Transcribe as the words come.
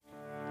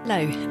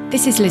Hello,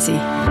 this is Lizzie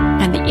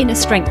and the Inner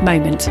Strength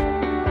Moment.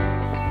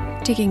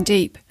 Digging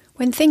deep.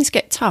 When things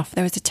get tough,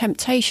 there is a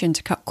temptation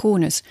to cut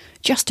corners,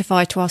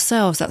 justify to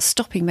ourselves that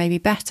stopping may be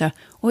better,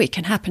 or it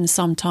can happen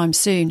sometime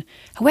soon.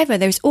 However,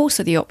 there is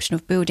also the option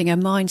of building a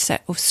mindset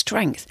of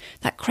strength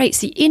that creates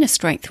the inner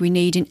strength we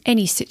need in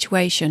any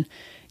situation.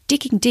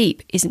 Digging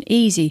deep isn't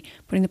easy,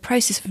 but in the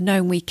process of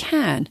knowing we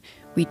can,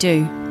 we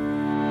do.